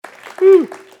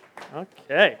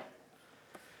Okay.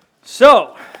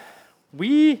 So,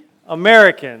 we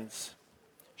Americans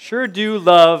sure do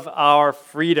love our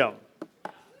freedom.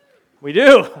 We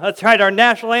do. That's right. Our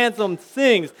national anthem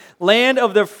sings, "Land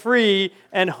of the free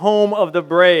and home of the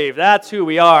brave." That's who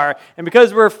we are. And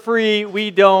because we're free,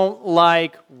 we don't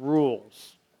like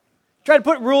rules. Try to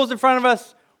put rules in front of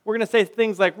us, we're going to say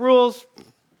things like, rules,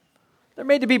 they're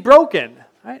made to be broken.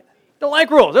 Right? Don't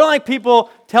like rules. Don't like people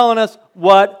telling us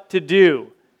what to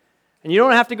do. And you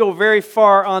don't have to go very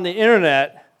far on the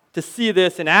internet to see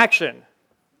this in action.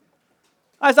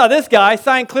 I saw this guy.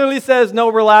 Sign clearly says no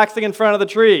relaxing in front of the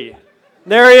tree.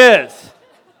 There he is.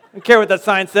 I don't care what that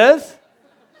sign says.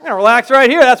 I'm going to relax right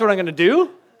here. That's what I'm going to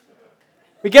do.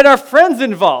 We get our friends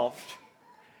involved.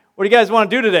 What do you guys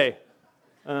want to do today?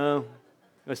 Go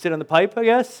sit on the pipe, I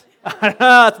guess?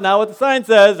 That's not what the sign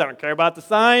says. I don't care about the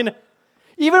sign.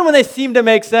 Even when they seem to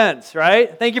make sense,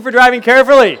 right? Thank you for driving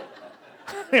carefully.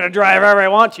 I'm going to drive wherever I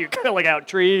want you. Look out,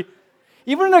 tree.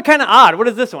 Even when they're kind of odd. What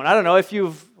is this one? I don't know. If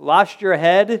you've lost your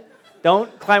head,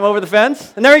 don't climb over the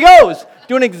fence. And there he goes,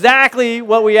 doing exactly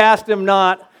what we asked him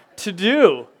not to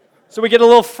do. So we get a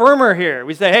little firmer here.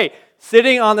 We say, hey,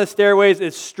 sitting on the stairways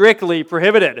is strictly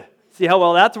prohibited. See how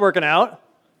well that's working out?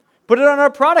 Put it on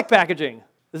our product packaging.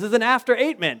 This is an after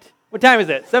 8 mint. What time is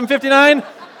it? 7:59?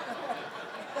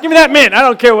 Give me that mint. I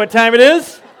don't care what time it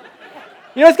is.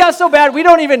 You know, it's got so bad, we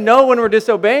don't even know when we're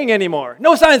disobeying anymore.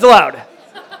 No signs allowed.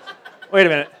 Wait a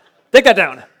minute. Take that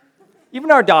down. Even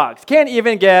our dogs. Can't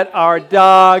even get our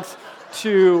dogs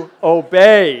to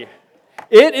obey.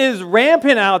 It is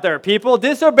rampant out there, people,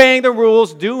 disobeying the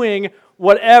rules, doing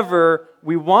whatever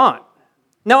we want.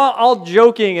 Now, all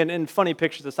joking and funny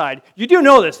pictures aside, you do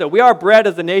know this, though. We are bred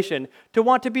as a nation to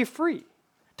want to be free,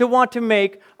 to want to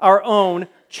make our own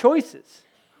choices.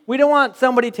 We don't want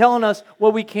somebody telling us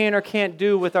what we can or can't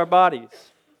do with our bodies,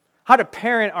 how to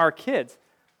parent our kids,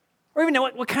 or even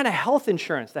what kind of health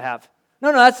insurance to have.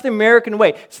 No, that's the American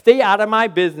way. Stay out of my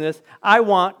business. I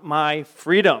want my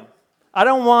freedom. I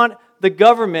don't want the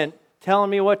government telling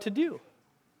me what to do.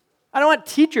 I don't want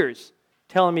teachers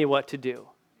telling me what to do.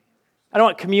 I don't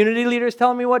want community leaders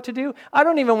telling me what to do. I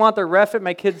don't even want the ref at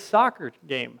my kid's soccer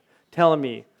game telling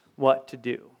me what to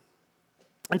do.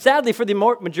 And sadly, for the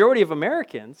majority of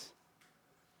Americans,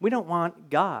 we don't want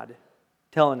God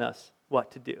telling us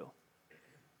what to do.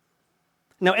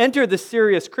 Now enter the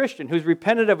serious Christian who's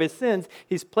repented of his sins.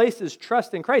 He's placed his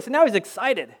trust in Christ. And now he's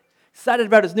excited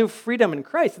about his new freedom in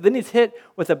Christ. And then he's hit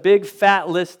with a big fat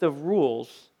list of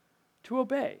rules to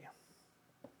obey.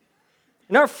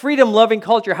 In our freedom-loving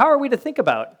culture, how are we to think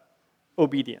about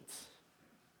obedience?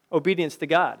 Obedience to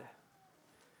God.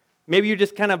 Maybe you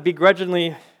just kind of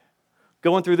begrudgingly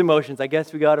going through the motions. I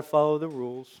guess we got to follow the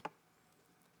rules.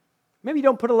 Maybe you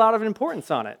don't put a lot of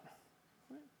importance on it.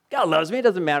 God loves me. It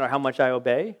doesn't matter how much I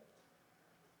obey.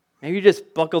 Maybe you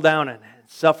just buckle down and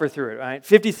suffer through it, right?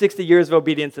 50, 60 years of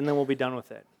obedience, and then we'll be done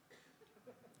with it.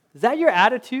 Is that your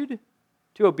attitude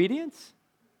to obedience?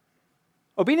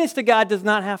 Obedience to God does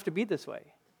not have to be this way.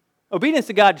 Obedience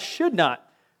to God should not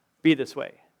be this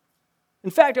way. In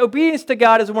fact, obedience to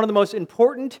God is one of the most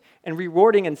important and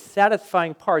rewarding and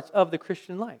satisfying parts of the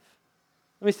Christian life.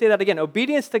 Let me say that again.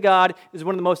 Obedience to God is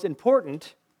one of the most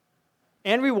important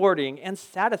and rewarding and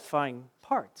satisfying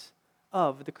parts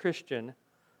of the Christian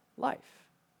life.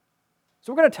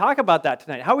 So we're going to talk about that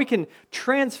tonight, how we can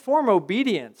transform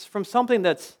obedience from something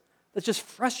that's just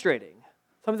frustrating,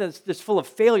 something that's just full of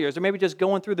failures, or maybe just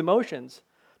going through the motions,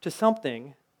 to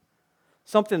something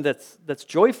that's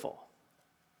joyful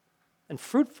and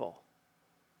fruitful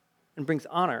and brings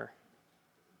honor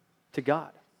to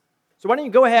God. So why don't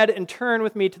you go ahead and turn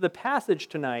with me to the passage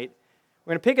tonight.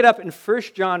 We're going to pick it up in 1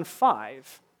 John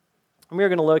 5, and we're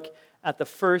going to look at the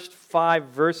first 5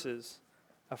 verses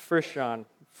of 1 John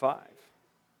 5.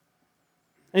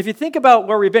 And if you think about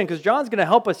where we've been, because John's going to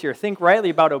help us here think rightly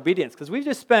about obedience, because we've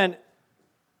just spent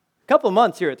a couple of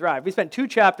months here at Thrive. We spent 2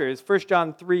 chapters, 1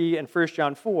 John 3 and 1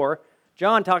 John 4,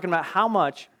 John talking about how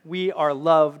much we are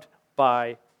loved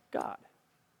by God.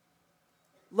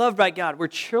 Loved by God. We're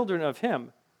children of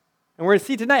Him. And we're going to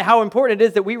see tonight how important it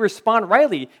is that we respond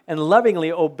rightly and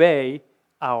lovingly obey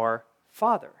our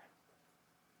Father.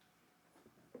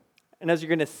 And as you're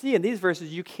going to see in these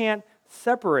verses, you can't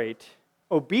separate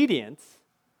obedience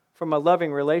from a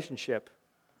loving relationship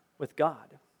with God.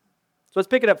 So let's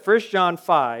pick it up, 1 John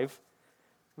 5,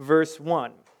 verse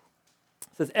 1.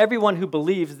 It says, "Everyone who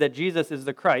believes that Jesus is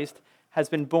the Christ has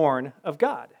been born of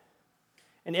God.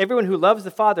 And everyone who loves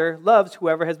the Father loves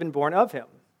whoever has been born of Him.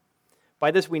 By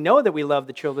this we know that we love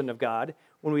the children of God,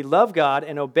 when we love God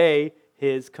and obey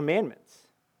His commandments."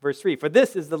 Verse 3, "For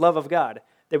this is the love of God,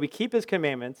 that we keep his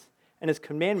commandments, and his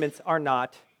commandments are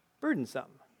not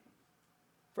burdensome.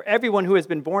 For everyone who has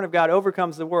been born of God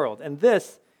overcomes the world, and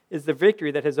this is the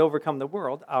victory that has overcome the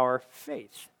world, our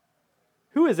faith.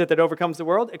 Who is it that overcomes the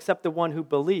world except the one who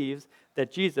believes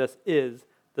that Jesus is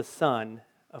the Son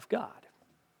of God?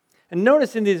 And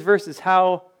notice in these verses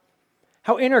how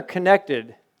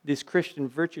interconnected these Christian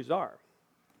virtues are.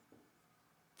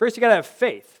 First, you got to have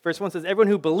faith. Verse 1 says, everyone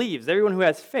who believes, everyone who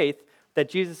has faith that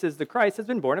Jesus is the Christ has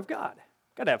been born of God.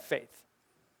 Got to have faith.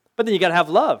 But then you got to have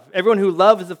love. Everyone who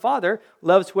loves the Father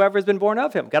loves whoever has been born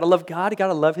of him. Got to love God, got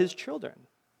to love his children.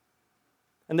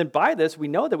 And then by this, we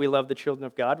know that we love the children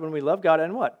of God when we love God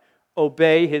and what?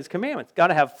 Obey his commandments. Got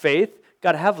to have faith,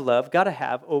 got to have love, got to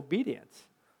have obedience.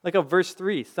 Like how verse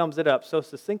 3 sums it up so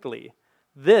succinctly.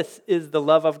 This is the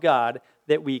love of God,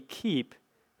 that we keep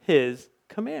his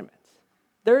commandments.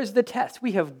 There's the test.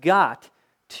 We have got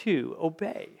to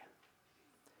obey.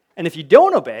 And if you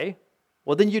don't obey,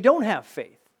 well, then you don't have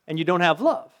faith and you don't have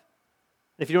love.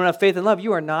 And if you don't have faith and love,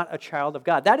 you are not a child of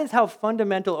God. That is how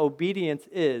fundamental obedience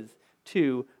is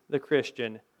to the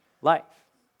Christian life.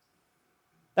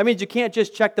 That means you can't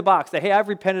just check the box, say, hey, I've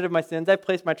repented of my sins, I've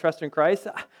placed my trust in Christ,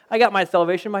 I got my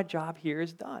salvation, my job here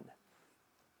is done.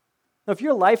 Now, if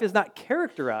your life is not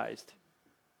characterized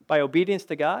by obedience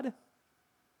to God,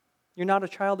 you're not a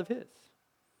child of his.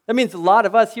 That means a lot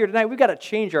of us here tonight, we've got to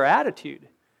change our attitude.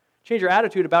 Change our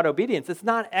attitude about obedience. It's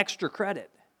not extra credit.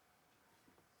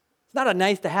 It's not a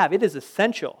nice to have. It is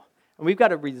essential. And we've got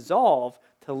to resolve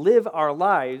to live our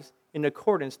lives in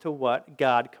accordance to what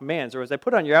God commands. Or as I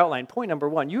put on your outline, point number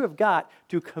 1, you have got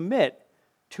to commit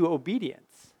to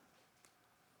obedience.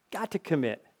 Got to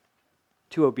commit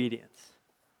to obedience.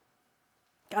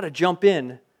 Got to jump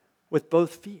in with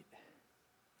both feet.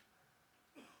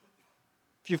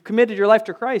 If you've committed your life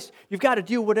to Christ, you've got to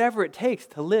do whatever it takes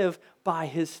to live by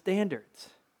his standards.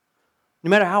 No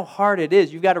matter how hard it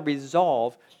is, you've got to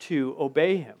resolve to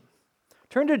obey him.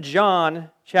 Turn to John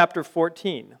chapter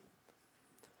 14.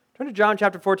 Turn to John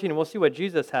chapter 14 and we'll see what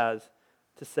Jesus has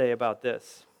to say about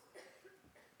this.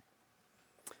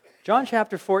 John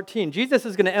chapter 14, Jesus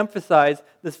is going to emphasize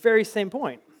this very same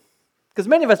point. Because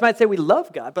many of us might say we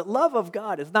love God, but love of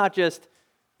God is not just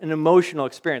an emotional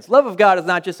experience. Love of God is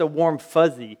not just a warm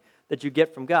fuzzy that you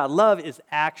get from God. Love is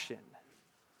action.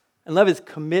 And love is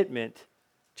commitment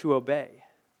to obey.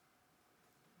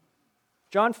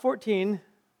 John 14,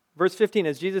 verse 15,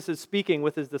 as Jesus is speaking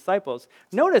with his disciples.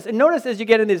 Notice as you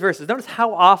get in these verses, notice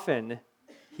how often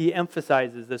he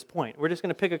emphasizes this point. We're just going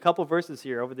to pick a couple verses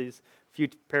here over these few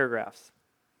paragraphs.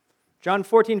 John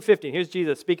 14, 15, here's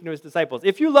Jesus speaking to his disciples.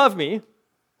 If you love me,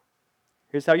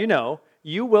 here's how you know,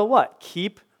 you will what?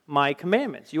 Keep my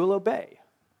commandments. You will obey.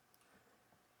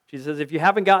 Jesus says, if you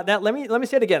haven't got that, let me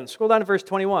say it again. Scroll down to verse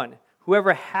 21.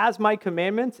 Whoever has my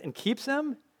commandments and keeps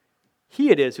them, he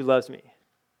it is who loves me.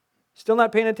 Still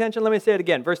not paying attention? Let me say it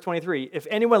again. Verse 23. If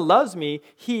anyone loves me,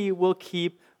 he will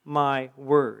keep my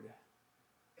word.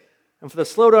 And for the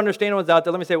slow to understand ones out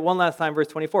there, let me say it one last time, verse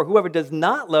 24. Whoever does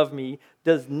not love me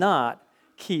does not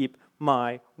keep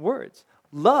my words.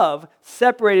 Love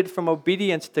separated from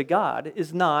obedience to God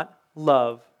is not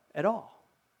love at all.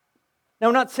 Now,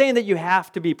 I'm not saying that you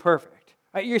have to be perfect.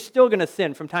 Right? You're still going to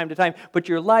sin from time to time, but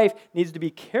your life needs to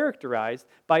be characterized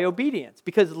by obedience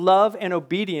because love and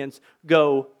obedience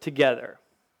go together.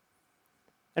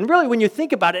 And really, when you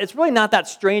think about it, it's really not that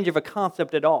strange of a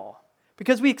concept at all.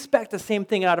 Because we expect the same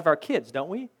thing out of our kids, don't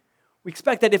we? We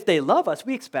expect that if they love us,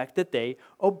 we expect that they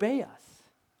obey us.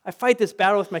 I fight this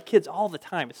battle with my kids all the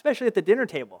time, especially at the dinner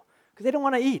table, because they don't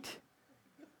want to eat.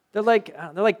 They're like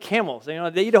camels. You know,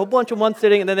 they eat a whole bunch in one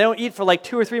sitting, and then they don't eat for like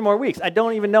 2 or 3 more weeks. I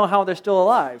don't even know how they're still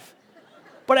alive.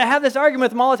 But I have this argument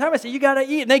with them all the time. I say, you got to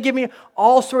eat. And they give me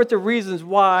all sorts of reasons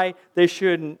why they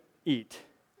shouldn't eat.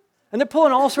 And they're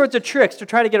pulling all sorts of tricks to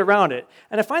try to get around it.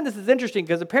 And I find this is interesting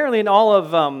because apparently in all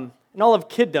of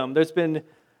kiddom, there's been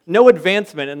no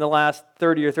advancement in the last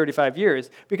 30 or 35 years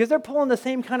because they're pulling the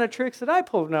same kind of tricks that I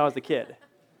pulled when I was a kid.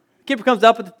 The kid comes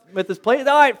up with this plate.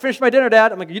 All right, finished my dinner,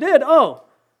 Dad. I'm like, you did?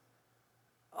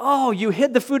 Oh, you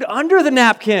hid the food under the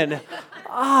napkin.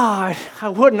 I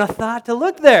wouldn't have thought to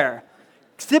look there.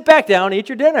 Sit back down and eat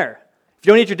your dinner. If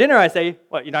you don't eat your dinner, I say,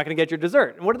 what, you're not going to get your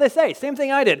dessert. And what do they say? Same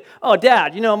thing I did. Oh,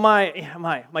 Dad, you know, my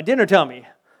dinner tummy,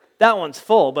 that one's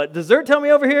full, but dessert tummy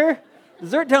over here,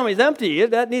 dessert tummy's empty.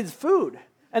 That needs food.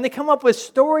 And they come up with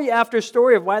story after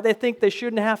story of why they think they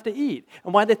shouldn't have to eat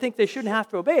and why they think they shouldn't have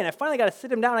to obey. And I finally got to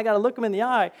sit them down. I got to look them in the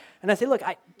eye. And I say, look,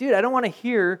 dude, I don't want to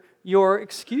hear your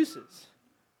excuses.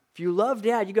 If you love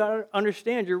Dad, you got to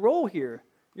understand your role here.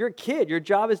 You're a kid. Your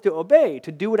job is to obey,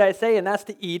 to do what I say, and that's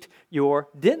to eat your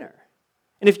dinner.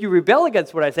 And if you rebel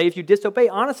against what I say, if you disobey,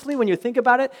 honestly, when you think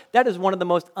about it, that is one of the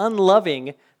most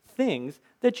unloving things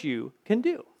that you can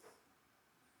do.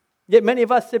 Yet many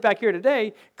of us sit back here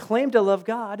today, claim to love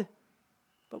God,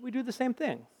 but we do the same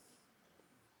thing.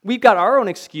 We've got our own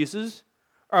excuses,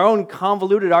 our own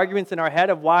convoluted arguments in our head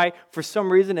of why, for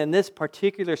some reason, in this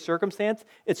particular circumstance,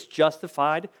 it's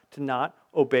justified to not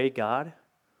obey God.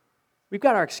 We've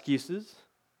got our excuses,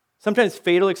 sometimes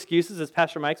fatal excuses, as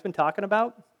Pastor Mike's been talking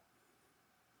about.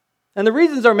 And the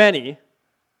reasons are many.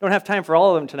 Don't have time for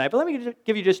all of them tonight, but let me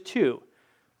give you just two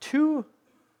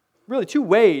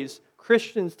ways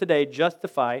Christians today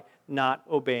justify not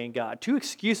obeying God. Two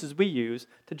excuses we use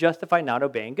to justify not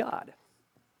obeying God.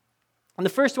 And the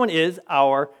first one is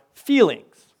our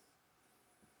feelings.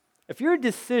 If your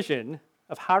decision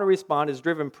of how to respond is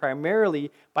driven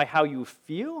primarily by how you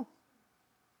feel,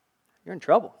 you're in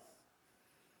trouble.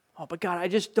 Oh, but God, I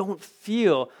just don't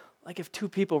feel like if two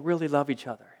people really love each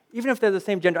other, even if they're the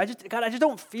same gender, I just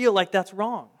don't feel like that's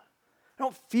wrong. I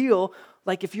don't feel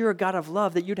like if you're a God of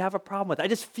love that you'd have a problem with it. I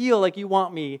just feel like you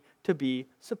want me to be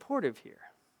supportive here.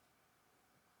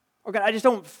 Or God, I just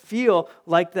don't feel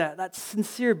like that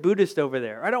sincere Buddhist over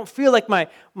there. I don't feel like my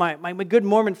good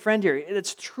Mormon friend here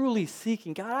that's truly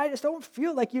seeking. God, I just don't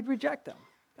feel like you'd reject them.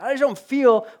 God, I just don't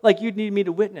feel like you'd need me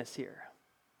to witness here.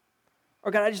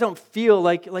 Or God, I just don't feel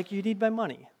like you need my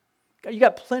money. God, you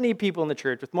got plenty of people in the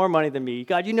church with more money than me.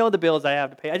 God, you know the bills I have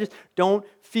to pay. I just don't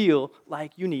feel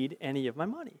like you need any of my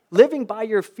money. Living by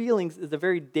your feelings is a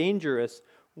very dangerous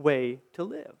way to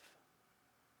live.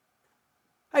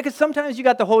 Because sometimes you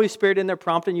got the Holy Spirit in there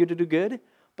prompting you to do good,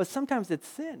 but sometimes it's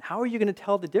sin. How are you going to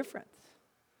tell the difference?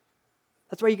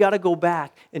 That's why you got to go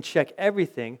back and check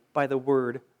everything by the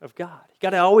Word of God. You got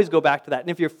to always go back to that.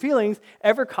 And if your feelings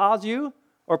ever cause you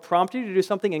or prompt you to do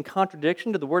something in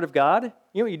contradiction to the Word of God,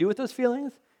 you know what you do with those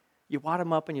feelings? You wad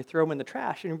them up and you throw them in the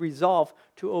trash and resolve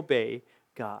to obey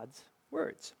God's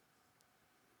words.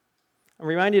 I'm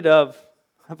reminded of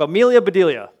Amelia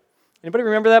Bedelia. Anybody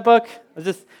remember that book?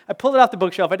 I pulled it off the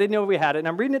bookshelf. I didn't know we had it, and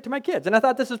I'm reading it to my kids. And I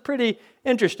thought this was pretty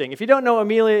interesting. If you don't know,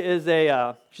 Amelia is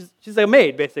she's a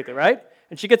maid, basically, right?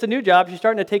 And she gets a new job. She's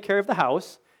starting to take care of the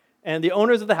house. And the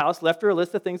owners of the house left her a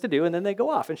list of things to do, and then they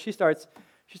go off. And she starts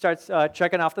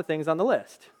checking off the things on the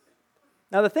list.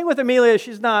 Now, the thing with Amelia is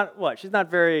she's not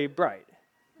very bright,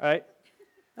 right?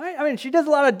 I mean, she does a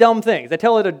lot of dumb things. They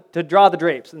tell her to draw the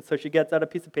drapes, and so she gets out a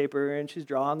piece of paper, and she's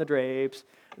drawing the drapes.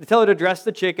 They tell her to dress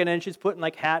the chicken, and she's putting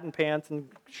like hat and pants and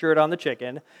shirt on the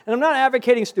chicken. And I'm not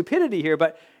advocating stupidity here,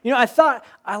 but I thought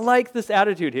I like this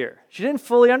attitude here. She didn't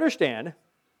fully understand.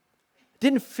 It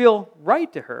didn't feel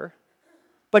right to her,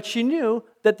 but she knew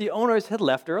that the owners had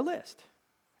left her a list.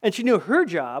 And she knew her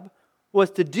job was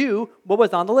to do what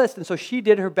was on the list, and so she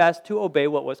did her best to obey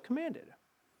what was commanded.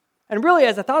 And really,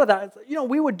 as I thought of that,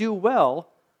 we would do well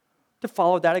to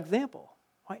follow that example.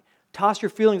 Right? Toss your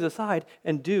feelings aside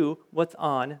and do what's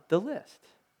on the list.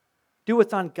 Do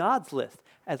what's on God's list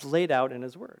as laid out in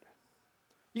His Word.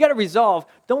 You got to resolve,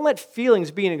 don't let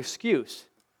feelings be an excuse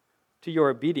to your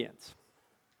obedience.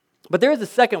 But there is a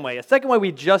second way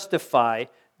we justify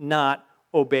not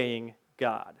obeying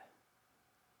God.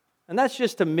 And that's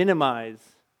just to minimize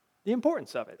the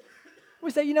importance of it. We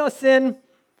say, sin,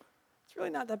 it's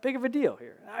really not that big of a deal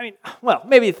here. I mean, well,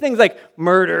 maybe things like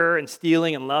murder and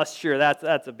stealing and lust, sure,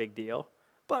 that's a big deal.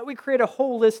 But we create a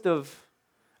whole list of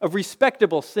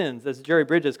respectable sins, as Jerry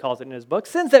Bridges calls it in his book,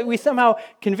 sins that we somehow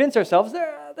convince ourselves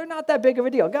they're not that big of a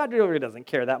deal. God really doesn't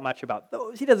care that much about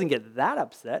those. He doesn't get that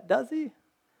upset, does He?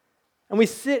 And we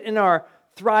sit in our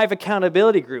Thrive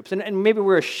accountability groups, and maybe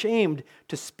we're ashamed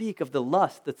to speak of the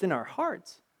lust that's in our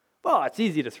hearts. Well, it's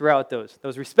easy to throw out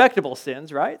those respectable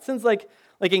sins, right? Sins like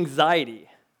anxiety.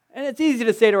 And it's easy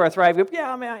to say to our Thrive group,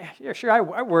 I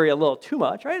worry a little too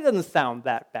much, right? It doesn't sound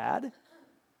that bad.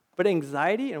 But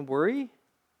anxiety and worry,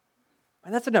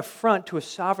 and that's an affront to a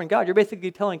sovereign God. You're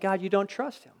basically telling God you don't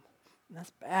trust Him. And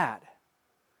that's bad.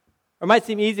 Or it might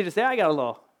seem easy to say, I got a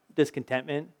little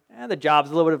discontentment. The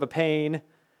job's a little bit of a pain.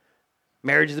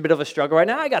 Marriage is a bit of a struggle right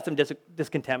now. I got some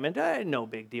discontentment. No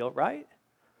big deal, right?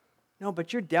 No,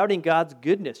 but you're doubting God's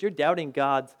goodness. You're doubting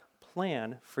God's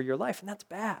plan for your life, and that's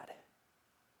bad.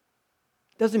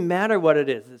 It doesn't matter what it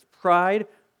is. It's pride,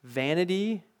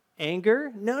 vanity,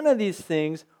 anger. None of these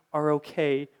things are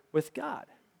okay with God.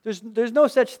 There's no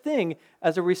such thing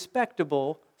as a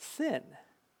respectable sin.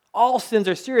 All sins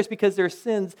are serious because they're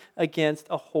sins against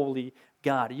a holy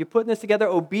God. Are you putting this together?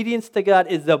 Obedience to God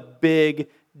is a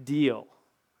big deal.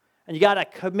 And you got to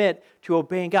commit to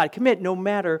obeying God. Commit no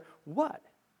matter what.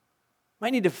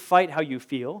 Might need to fight how you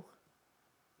feel.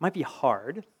 Might be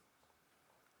hard.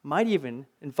 Might even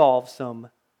involve some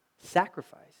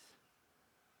sacrifice.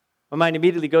 My mind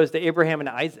immediately goes to Abraham and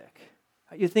Isaac.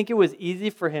 You think it was easy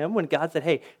for him when God said,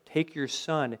 hey, take your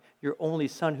son, your only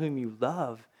son whom you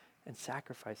love, and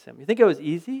sacrifice him? You think it was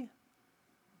easy?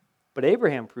 But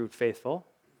Abraham proved faithful.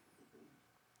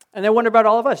 And I wonder about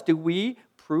all of us. Do we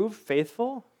prove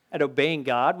faithful at obeying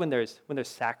God when there's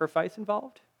sacrifice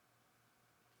involved?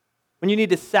 When you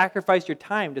need to sacrifice your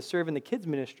time to serve in the kids'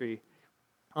 ministry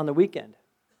on the weekend?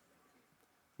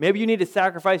 Maybe you need to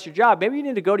sacrifice your job. Maybe you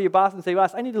need to go to your boss and say,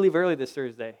 boss, I need to leave early this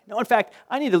Thursday. No, in fact,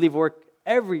 I need to leave work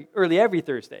early every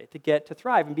Thursday to get to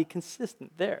Thrive and be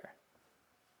consistent there.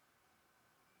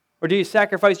 Or do you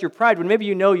sacrifice your pride when maybe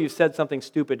you know you've said something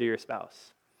stupid to your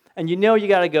spouse and you know you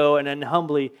got to go and then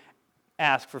humbly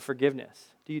ask for forgiveness?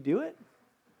 Do you do it?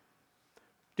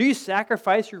 Do you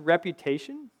sacrifice your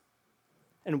reputation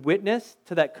and witness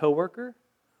to that coworker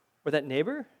or that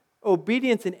neighbor?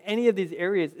 Obedience in any of these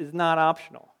areas is not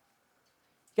optional.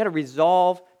 You got to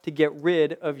resolve to get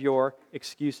rid of your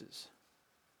excuses.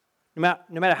 No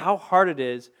matter how hard it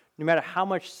is, no matter how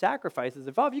much sacrifice is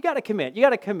involved, you got to commit. You got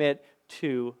to commit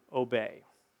to obey.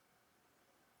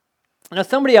 Now,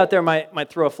 somebody out there might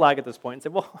throw a flag at this point and say,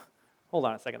 well, hold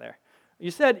on a second there.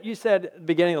 You said at the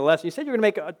beginning of the lesson, you said you were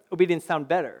going to make obedience sound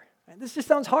better. This just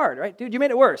sounds hard, right? Dude, you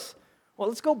made it worse. Well,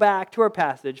 let's go back to our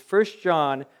passage, 1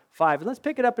 John 5, and let's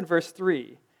pick it up in verse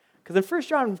 3. Because in 1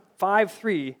 John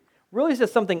 5:3 really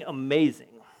says something amazing.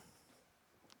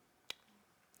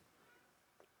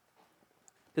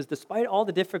 Because despite all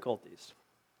the difficulties,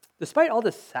 despite all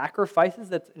the sacrifices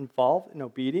that's involved in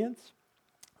obedience,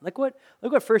 look what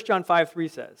 1 John 5:3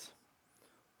 says.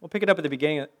 We'll pick it up at the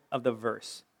beginning of the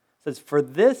verse. It says, "For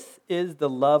this is the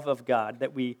love of God,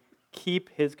 that we keep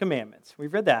his commandments."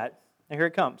 We've read that, and here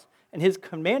it comes. "And his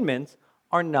commandments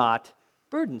are not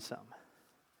burdensome."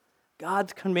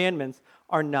 God's commandments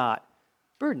are not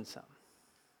burdensome.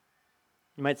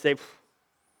 You might say,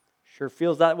 sure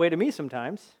feels that way to me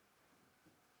sometimes.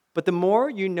 But the more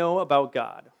you know about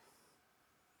God,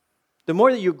 the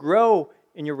more that you grow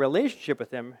in your relationship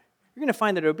with him, you're going to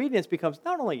find that obedience becomes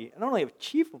not only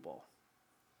achievable,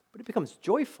 but it becomes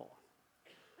joyful.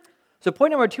 So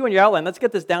point number 2 on your outline, let's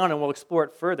get this down and we'll explore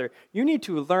it further. You need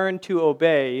to learn to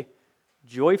obey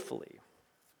joyfully.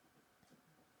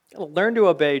 Learn to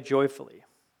obey joyfully.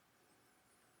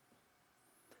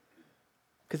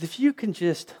 Because if you can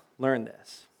just learn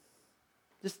this,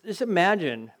 just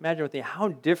imagine with me how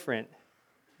different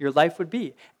your life would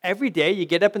be. Every day you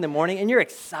get up in the morning and you're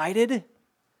excited and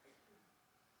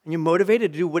you're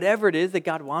motivated to do whatever it is that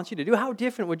God wants you to do. How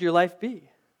different would your life be?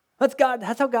 That's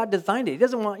how God designed it. He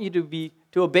doesn't want you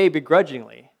to obey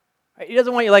begrudgingly. Right? He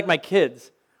doesn't want you like my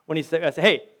kids when I say,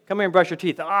 hey, come here and brush your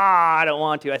teeth. I don't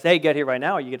want to. I say, hey, get here right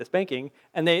now or you get a spanking.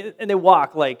 And they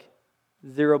walk like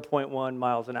 0.1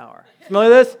 miles an hour. Familiar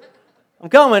with this? I'm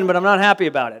coming, but I'm not happy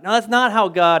about it. No, that's not how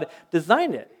God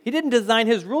designed it. He didn't design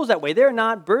his rules that way. They're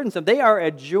not burdensome. They are a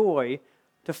joy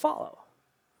to follow.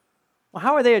 Well,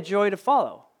 how are they a joy to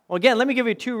follow? Well, again, let me give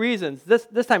you 2 reasons.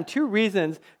 This time, 2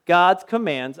 reasons God's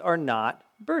commands are not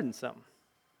burdensome.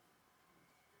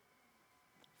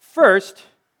 First,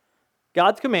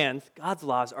 God's commands, God's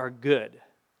laws are good.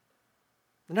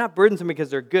 They're not burdensome because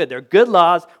they're good. They're good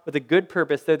laws with a good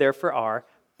purpose. They're there for our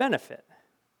benefit.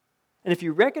 And if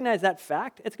you recognize that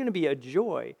fact, it's going to be a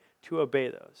joy to obey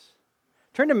those.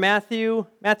 Turn to Matthew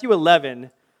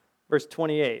 11, verse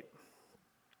 28.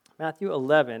 Matthew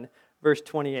 11, verse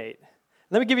 28.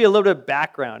 Let me give you a little bit of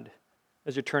background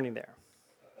as you're turning there.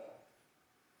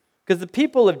 Because the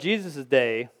people of Jesus'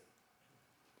 day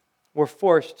were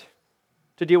forced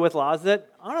to deal with laws that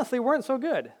honestly weren't so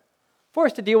good.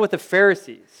 Forced to deal with the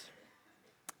Pharisees.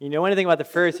 You know anything about the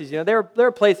Pharisees? They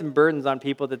were placing burdens on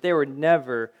people that they were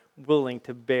never willing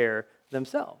to bear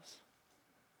themselves.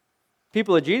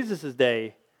 People of Jesus'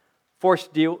 day forced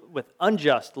to deal with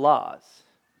unjust laws,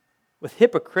 with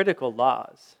hypocritical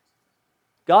laws.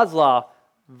 God's law,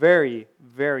 very,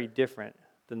 very different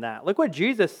than that. Look what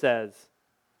Jesus says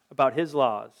about his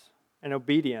laws and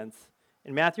obedience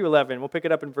in Matthew 11. We'll pick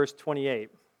it up in verse 28.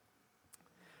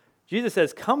 Jesus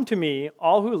says, "Come to me,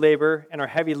 all who labor and are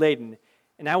heavy laden,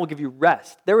 and I will give you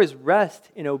rest." There is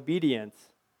rest in obedience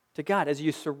to God as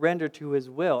you surrender to his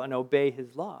will and obey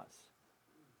his laws.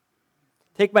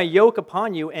 "Take my yoke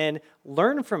upon you and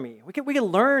learn from me." We can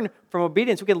learn from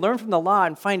obedience. We can learn from the law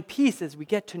and find peace as we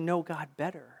get to know God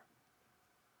better.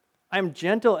 "I am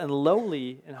gentle and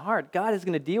lowly in heart." God is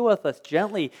going to deal with us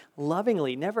gently,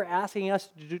 lovingly, never asking us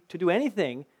to do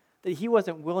anything that he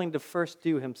wasn't willing to first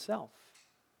do himself.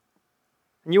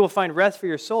 "And you will find rest for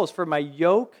your souls, for my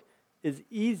yoke is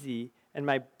easy and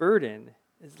my burden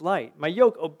is light." My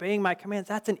yoke, obeying my commands,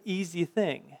 that's an easy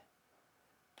thing.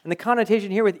 And the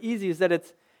connotation here with easy is that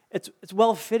it's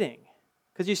well-fitting.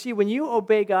 Because you see, when you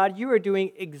obey God, you are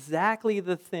doing exactly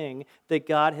the thing that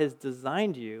God has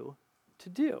designed you to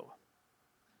do.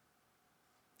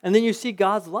 And then you see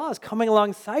God's laws coming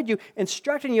alongside you,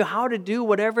 instructing you how to do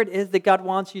whatever it is that God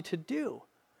wants you to do.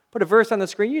 Put a verse on the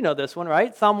screen. You know this one,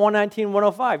 right? Psalm 119,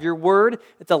 105. Your word,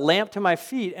 it's a lamp to my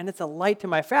feet, and it's a light to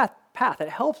my path. It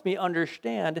helps me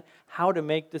understand how to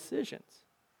make decisions.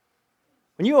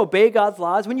 When you obey God's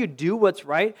laws, when you do what's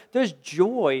right, there's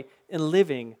joy in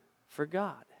living for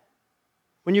God.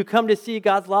 When you come to see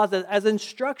God's laws as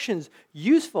instructions,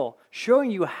 useful,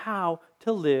 showing you how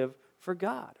to live for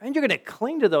God. And you're going to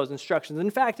cling to those instructions.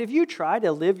 In fact, if you try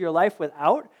to live your life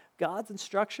without God's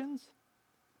instructions,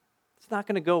 it's not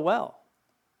going to go well.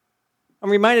 I'm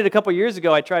reminded a couple years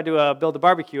ago, I tried to build a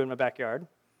barbecue in my backyard.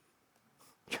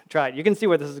 Tried. You can see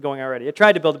where this is going already. I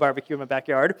tried to build a barbecue in my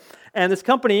backyard. And this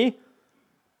company,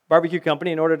 barbecue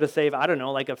company, in order to save, I don't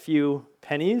know, like a few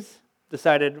pennies,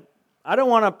 decided, I don't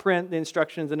want to print the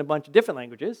instructions in a bunch of different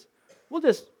languages. We'll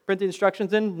just print the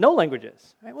instructions in no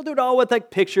languages. Right? We'll do it all with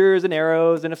like pictures and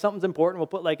arrows, and if something's important, we'll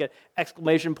put like an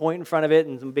exclamation point in front of it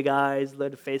and some big eyes,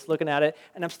 little face looking at it.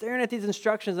 And I'm staring at these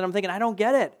instructions, and I'm thinking, I don't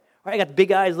get it. Right? I got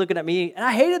big eyes looking at me, and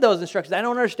I hated those instructions. I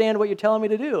don't understand what you're telling me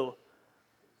to do.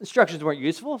 Instructions weren't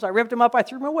useful, so I ripped them up, I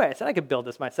threw them away. I said, I could build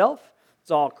this myself. It's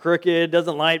all crooked,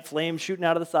 doesn't light, flames shooting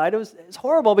out of the side. It's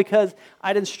horrible because I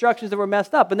had instructions that were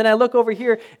messed up. And then I look over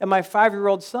here at my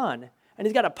 5-year-old son, and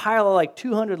he's got a pile of like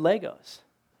 200 Legos.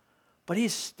 But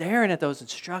he's staring at those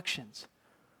instructions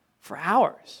for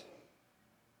hours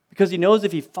because he knows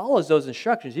if he follows those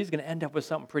instructions, he's going to end up with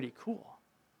something pretty cool.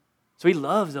 So he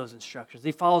loves those instructions.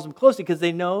 He follows them closely because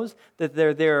he knows that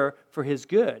they're there for his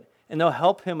good, and they'll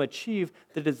help him achieve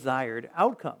the desired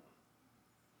outcome.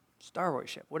 Star Wars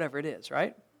ship, whatever it is,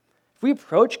 right? If we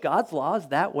approach God's laws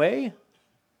that way,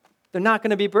 they're not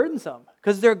going to be burdensome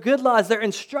because they're good laws. They're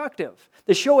instructive.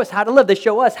 They show us how to live. They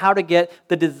show us how to get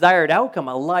the desired outcome,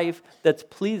 a life that's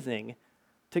pleasing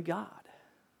to God.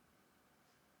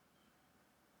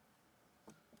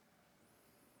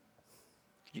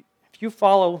 If you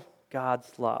follow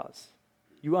God's laws,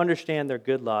 you understand they're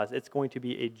good laws, it's going to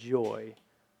be a joy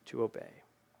to obey.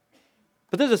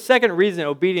 But there's a second reason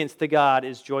obedience to God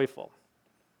is joyful.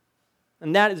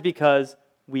 And that is because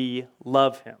we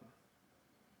love Him.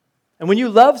 And when you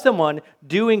love someone,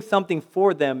 doing something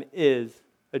for them is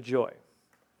a joy.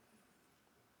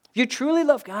 If you truly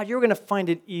love God, you're going to find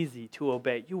it easy to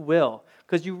obey. You will,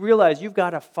 because you realize you've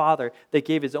got a Father that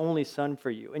gave His only Son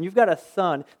for you. And you've got a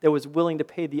Son that was willing to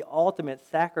pay the ultimate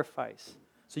sacrifice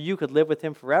so you could live with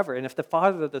Him forever. And if the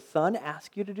Father or the Son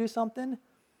asks you to do something,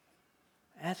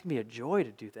 it's going to be a joy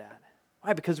to do that.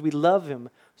 Why? Because we love Him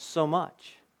so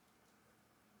much.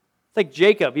 It's like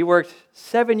Jacob. He worked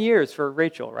 7 years for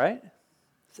Rachel, right?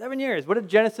 7 years. What did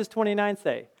Genesis 29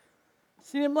 say?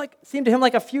 Seemed to him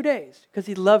like a few days because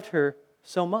he loved her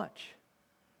so much.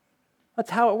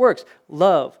 That's how it works.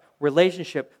 Love,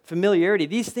 relationship, familiarity.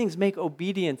 These things make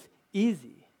obedience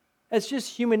easy. It's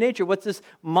just human nature. What's this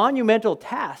monumental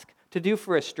task to do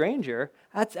for a stranger?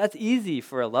 That's easy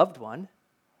for a loved one.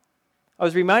 I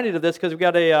was reminded of this because we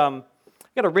got a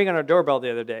ring on our doorbell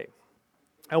the other day.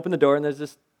 I opened the door and there's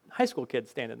this high school kid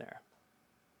standing there.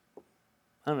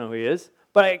 I don't know who he is,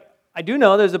 but I do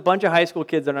know there's a bunch of high school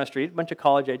kids on our street, a bunch of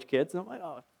college-age kids, and I'm like,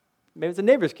 oh, maybe it's a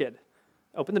neighbor's kid.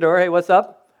 Open the door, hey, what's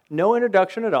up? No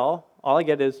introduction at all. All I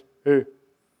get is, hey,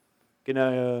 can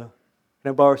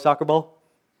I borrow a soccer ball?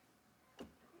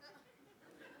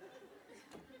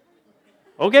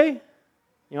 Okay,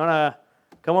 you want to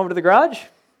come over to the garage?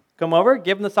 Come over,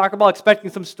 give him the soccer ball,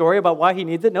 expecting some story about why he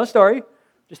needs it. No story.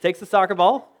 Just takes the soccer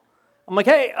ball. I'm like,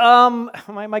 hey,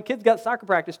 my kid's got soccer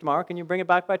practice tomorrow. Can you bring it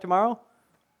back by tomorrow?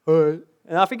 All right.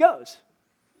 And off he goes.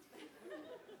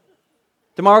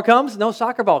 Tomorrow comes, no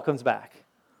soccer ball comes back.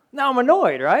 Now I'm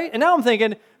annoyed, right? And now I'm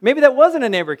thinking, maybe that wasn't a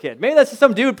neighbor kid. Maybe that's just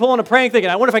some dude pulling a prank thinking,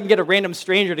 I wonder if I can get a random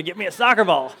stranger to get me a soccer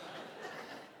ball.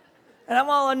 And I'm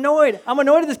all annoyed. I'm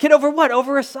annoyed at this kid over what?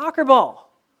 Over a soccer ball.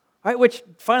 Right, which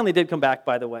finally did come back,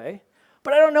 by the way.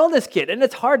 But I don't know this kid, and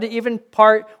it's hard to even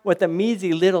part with a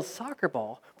measly little soccer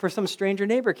ball for some stranger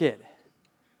neighbor kid.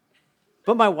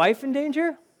 But my wife in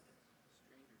danger?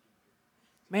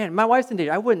 Man, my wife's in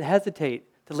danger. I wouldn't hesitate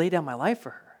to lay down my life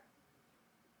for her.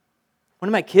 One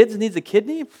of my kids needs a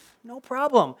kidney? No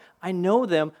problem. I know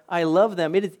them. I love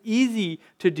them. It is easy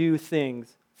to do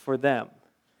things for them.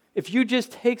 If you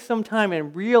just take some time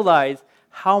and realize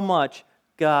how much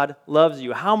God loves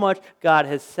you, how much God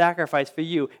has sacrificed for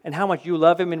you, and how much you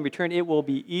love Him in return, it will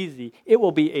be easy. It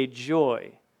will be a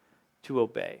joy to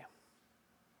obey.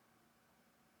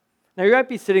 Now, you might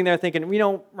be sitting there thinking,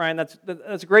 Ryan,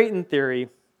 that's great in theory,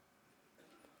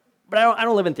 but I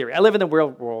don't live in theory. I live in the real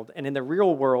world, and in the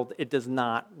real world, it does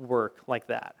not work like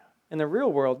that. In the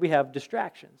real world, we have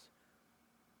distractions.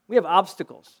 We have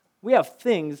obstacles. We have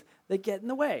things that get in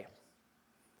the way.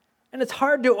 And it's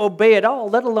hard to obey at all,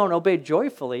 let alone obey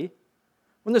joyfully,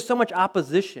 when there's so much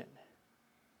opposition.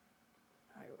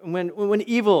 When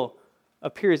evil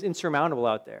appears insurmountable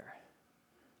out there,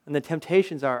 and the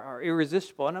temptations are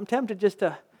irresistible, and I'm tempted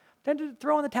to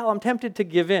throw in the towel. I'm tempted to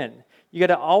give in. You got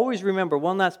to always remember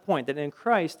one last point, that in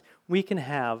Christ we can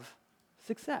have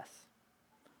success.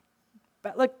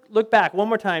 But look back one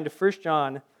more time to 1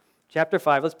 John chapter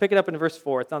 5. Let's pick it up in verse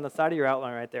 4. It's on the side of your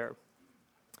outline right there.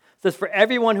 It says, "For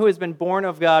everyone who has been born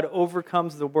of God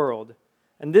overcomes the world.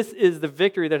 And this is the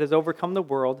victory that has overcome the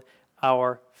world,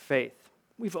 our faith."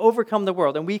 We've overcome the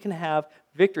world, and we can have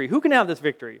victory. Who can have this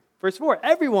victory? Verse 4,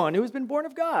 everyone who has been born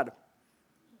of God.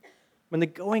 When the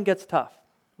going gets tough,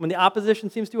 when the opposition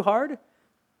seems too hard,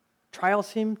 trials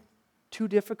seem too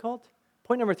difficult,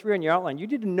 point number 3 on your outline, you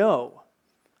need to know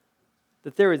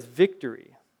that there is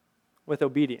victory with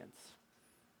obedience.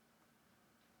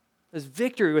 There's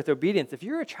victory with obedience. If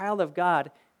you're a child of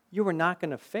God, you are not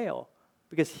going to fail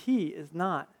because He is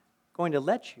not going to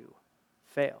let you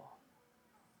fail.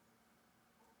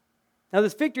 Now,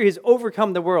 this victory has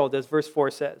overcome the world, as verse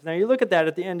 4 says. Now, you look at that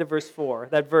at the end of verse 4,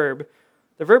 that verb,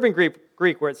 the verb in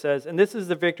Greek where it says, "And this is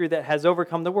the victory that has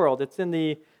overcome the world." It's in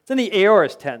the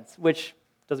aorist tense, which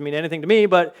doesn't mean anything to me,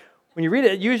 but when you read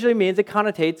it, it usually means it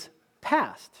connotates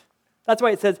past. That's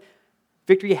why it says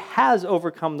victory has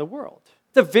overcome the world.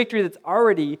 It's a victory that's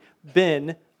already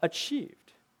been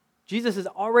achieved. Jesus has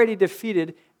already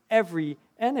defeated every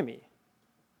enemy.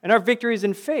 And our victory is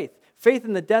in faith. Faith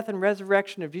in the death and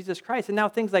resurrection of Jesus Christ. And now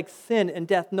things like sin and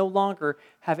death no longer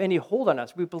have any hold on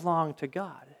us. We belong to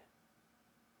God.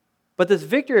 But this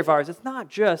victory of ours, it's not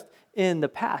just in the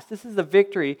past. This is the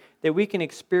victory that we can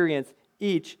experience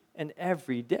each and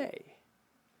every day.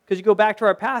 Because you go back to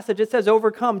our passage, it says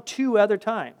overcome 2 other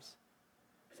times.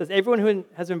 It says everyone who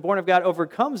has been born of God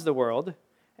overcomes the world.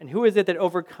 And who is it that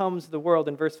overcomes the world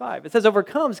in verse 5? It says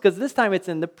overcomes because this time it's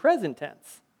in the present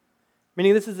tense.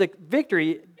 Meaning this is a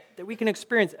victory that we can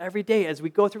experience every day as we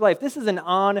go through life. This is an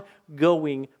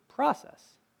ongoing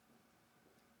process.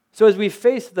 So as we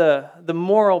face the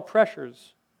moral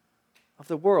pressures of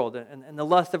the world and the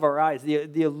lust of our eyes,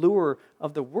 the allure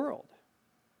of the world,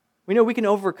 we know we can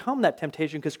overcome that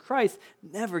temptation because Christ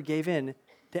never gave in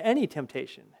to any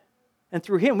temptation. And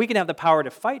through Him, we can have the power to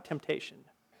fight temptation.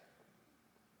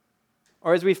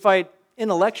 Or as we fight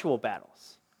intellectual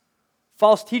battles,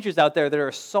 false teachers out there that are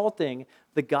assaulting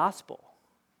the gospel.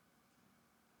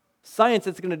 Science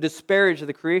that's going to disparage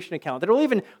the creation account, that will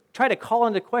even try to call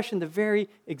into question the very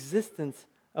existence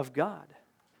of God.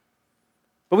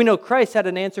 But we know Christ had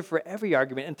an answer for every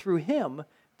argument, and through Him,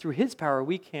 through His power,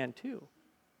 we can too.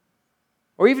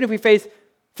 Or even if we face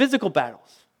physical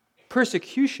battles,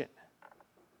 persecution,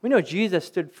 we know Jesus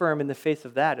stood firm in the face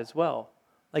of that as well.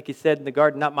 Like He said in the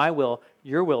garden, "Not my will,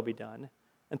 your will be done."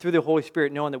 And through the Holy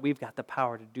Spirit, knowing that we've got the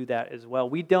power to do that as well.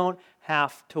 We don't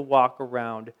have to walk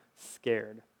around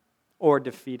scared or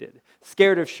defeated,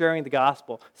 scared of sharing the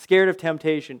gospel, scared of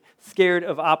temptation, scared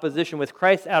of opposition. With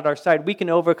Christ at our side, we can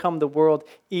overcome the world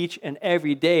each and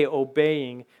every day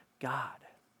obeying God.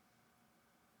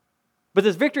 But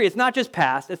this victory, it's not just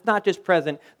past, it's not just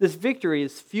present. This victory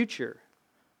is future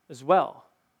as well.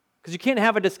 Because you can't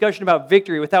have a discussion about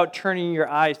victory without turning your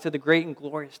eyes to the great and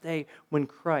glorious day when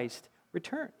Christ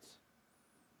returns.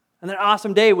 And that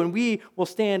awesome day when we will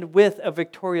stand with a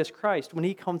victorious Christ, when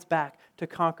He comes back to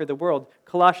conquer the world.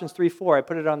 Colossians 3:4, I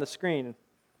put it on the screen.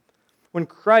 When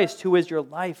Christ, who is your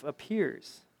life,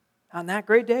 appears. On that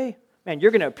great day, man,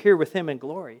 you're going to appear with Him in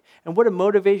glory. And what a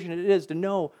motivation it is to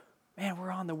know, man,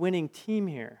 we're on the winning team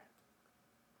here.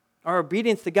 Our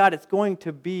obedience to God, it's going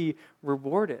to be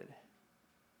rewarded.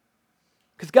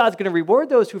 Because God's going to reward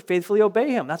those who faithfully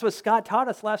obey Him. That's what Scott taught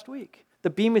us last week. The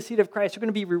bema seat of Christ are going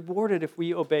to be rewarded if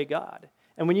we obey God.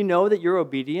 And when you know that your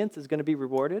obedience is going to be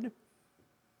rewarded,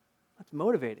 that's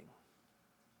motivating.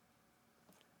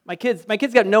 My kids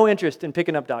got no interest in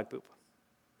picking up dog poop.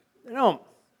 They don't.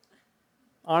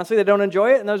 Honestly, they don't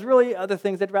enjoy it, and there's really other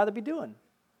things they'd rather be doing.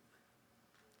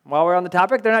 While we're on the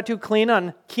topic, they're not too keen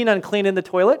on cleaning the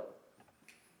toilet.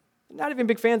 They're not even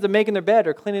big fans of making their bed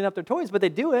or cleaning up their toys, but they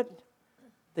do it.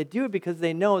 They do it because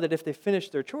they know that if they finish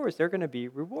their chores, they're going to be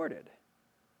rewarded.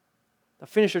 They'll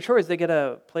finish their chores, they get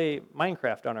to play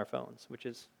Minecraft on our phones, which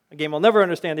is a game I'll never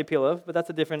understand the appeal of, but that's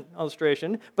a different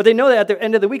illustration. But they know that at the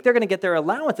end of the week, they're going to get their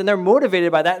allowance, and they're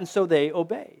motivated by that, and so they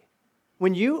obey.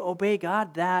 When you obey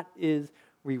God, that is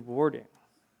rewarding.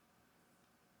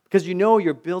 Because you know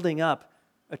you're building up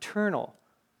eternal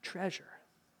treasure.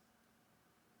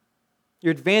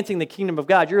 You're advancing the kingdom of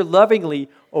God. You're lovingly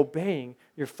obeying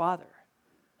your Father.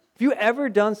 Have you ever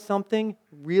done something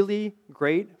really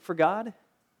great for God?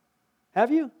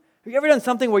 Have you? Have you ever done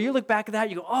something where you look back at that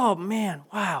and you go, oh man,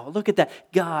 wow, look at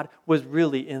that. God was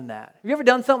really in that. Have you ever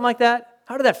done something like that?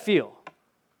 How did that feel?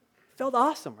 It felt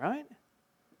awesome, right? I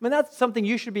mean, that's something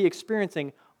you should be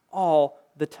experiencing all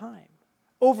the time.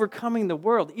 Overcoming the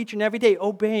world each and every day,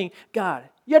 obeying God.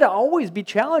 You got to always be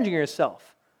challenging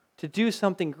yourself to do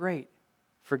something great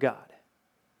for God.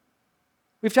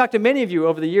 We've talked to many of you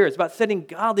over the years about setting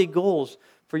godly goals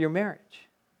for your marriage.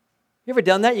 You ever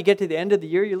done that? You get to the end of the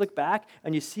year, you look back,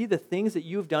 and you see the things that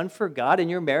you've done for God in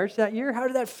your marriage that year. How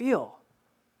did that feel?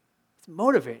 It's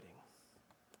motivating.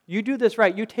 You do this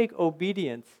right. You take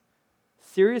obedience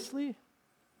seriously,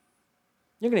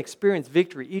 you're going to experience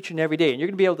victory each and every day. And you're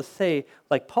going to be able to say,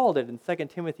 like Paul did in 2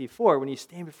 Timothy 4, when you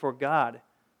stand before God,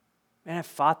 man, I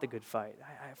fought the good fight.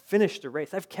 I finished the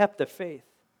race. I've kept the faith.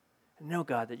 And know,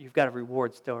 God, that you've got a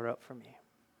reward stored up for me.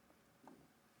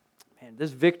 Man,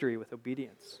 there's victory with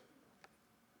obedience.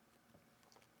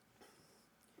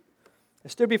 I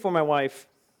stood before my wife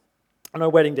on our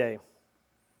wedding day, and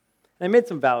I made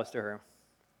some vows to her.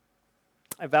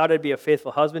 I vowed I'd be a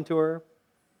faithful husband to her.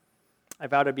 I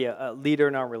vowed I'd be a leader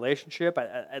in our relationship.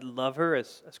 I'd love her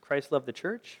as Christ loved the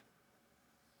church.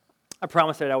 I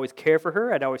promised I'd always care for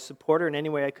her. I'd always support her in any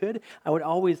way I could. I would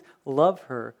always love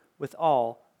her with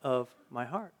all of my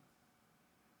heart.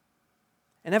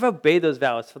 And I've obeyed those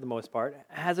vows for the most part. It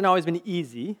hasn't always been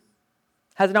easy.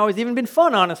 Hasn't always even been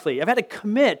fun, honestly. I've had to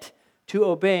commit to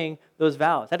obeying those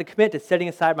vows. I had to commit to setting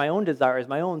aside my own desires,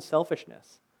 my own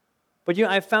selfishness. But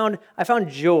I found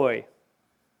joy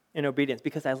in obedience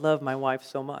because I love my wife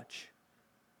so much.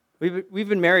 We've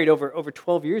been married over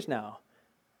 12 years now,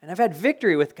 and I've had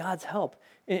victory with God's help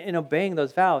in obeying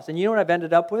those vows. And you know what I've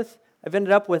ended up with? I've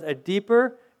ended up with a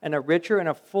deeper and a richer and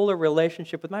a fuller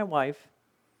relationship with my wife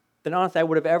than honestly I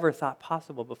would have ever thought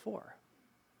possible before.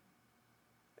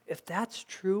 If that's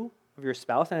true of your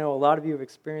spouse, and I know a lot of you have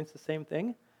experienced the same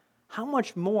thing, how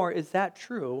much more is that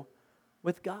true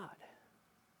with God?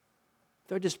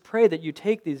 So I just pray that you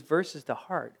take these verses to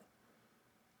heart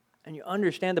and you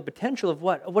understand the potential of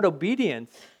what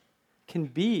obedience can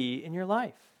be in your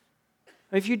life.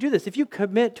 If you do this, if you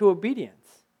commit to obedience,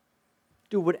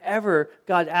 do whatever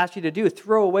God asks you to do,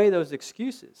 throw away those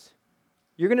excuses.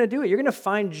 You're going to do it. You're going to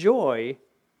find joy.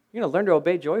 You're going to learn to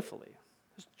obey joyfully.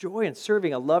 There's joy in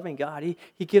serving a loving God.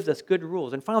 He gives us good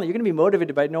rules. And finally, you're going to be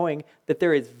motivated by knowing that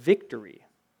there is victory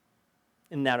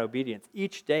in that obedience.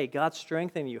 Each day, God's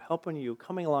strengthening you, helping you,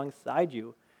 coming alongside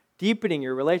you, deepening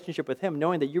your relationship with Him,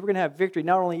 knowing that you're going to have victory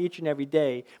not only each and every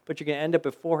day, but you're going to end up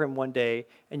before Him one day,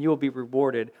 and you will be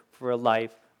rewarded for a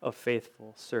life of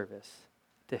faithful service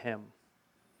to Him.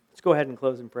 Let's go ahead and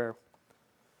close in prayer.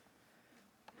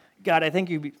 God, I thank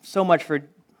you so much for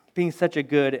being such a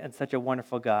good and such a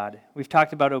wonderful God. We've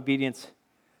talked about obedience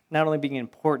not only being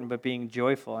important, but being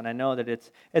joyful. And I know that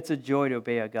it's a joy to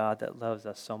obey a God that loves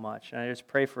us so much. And I just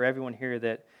pray for everyone here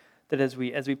that as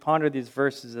we ponder these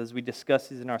verses, as we discuss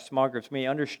these in our small groups, may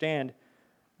understand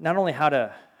not only how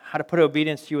to put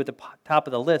obedience to you at the top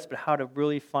of the list, but how to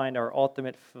really find our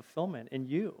ultimate fulfillment in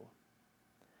you.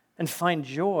 And find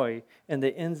joy in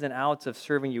the ins and outs of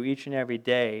serving you each and every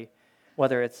day,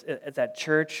 whether it's at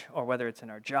church or whether it's in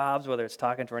our jobs, whether it's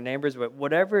talking to our neighbors,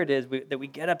 whatever it is, that we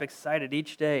get up excited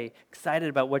each day, excited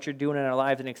about what you're doing in our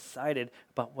lives and excited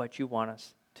about what you want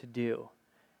us to do.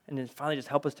 And then finally just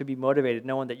help us to be motivated,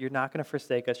 knowing that you're not going to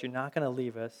forsake us, you're not going to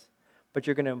leave us, but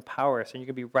you're going to empower us and you're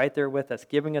going to be right there with us,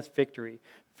 giving us victory.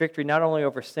 Victory not only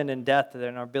over sin and death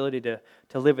and our ability to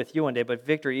live with you one day, but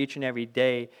victory each and every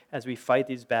day as we fight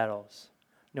these battles,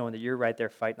 knowing that you're right there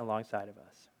fighting alongside of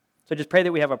us. So just pray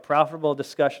that we have a profitable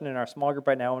discussion in our small group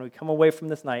right now when we come away from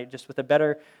this night just with a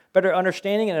better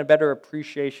understanding and a better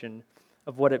appreciation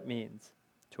of what it means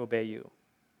to obey you.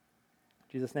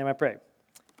 In Jesus' name I pray.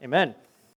 Amen.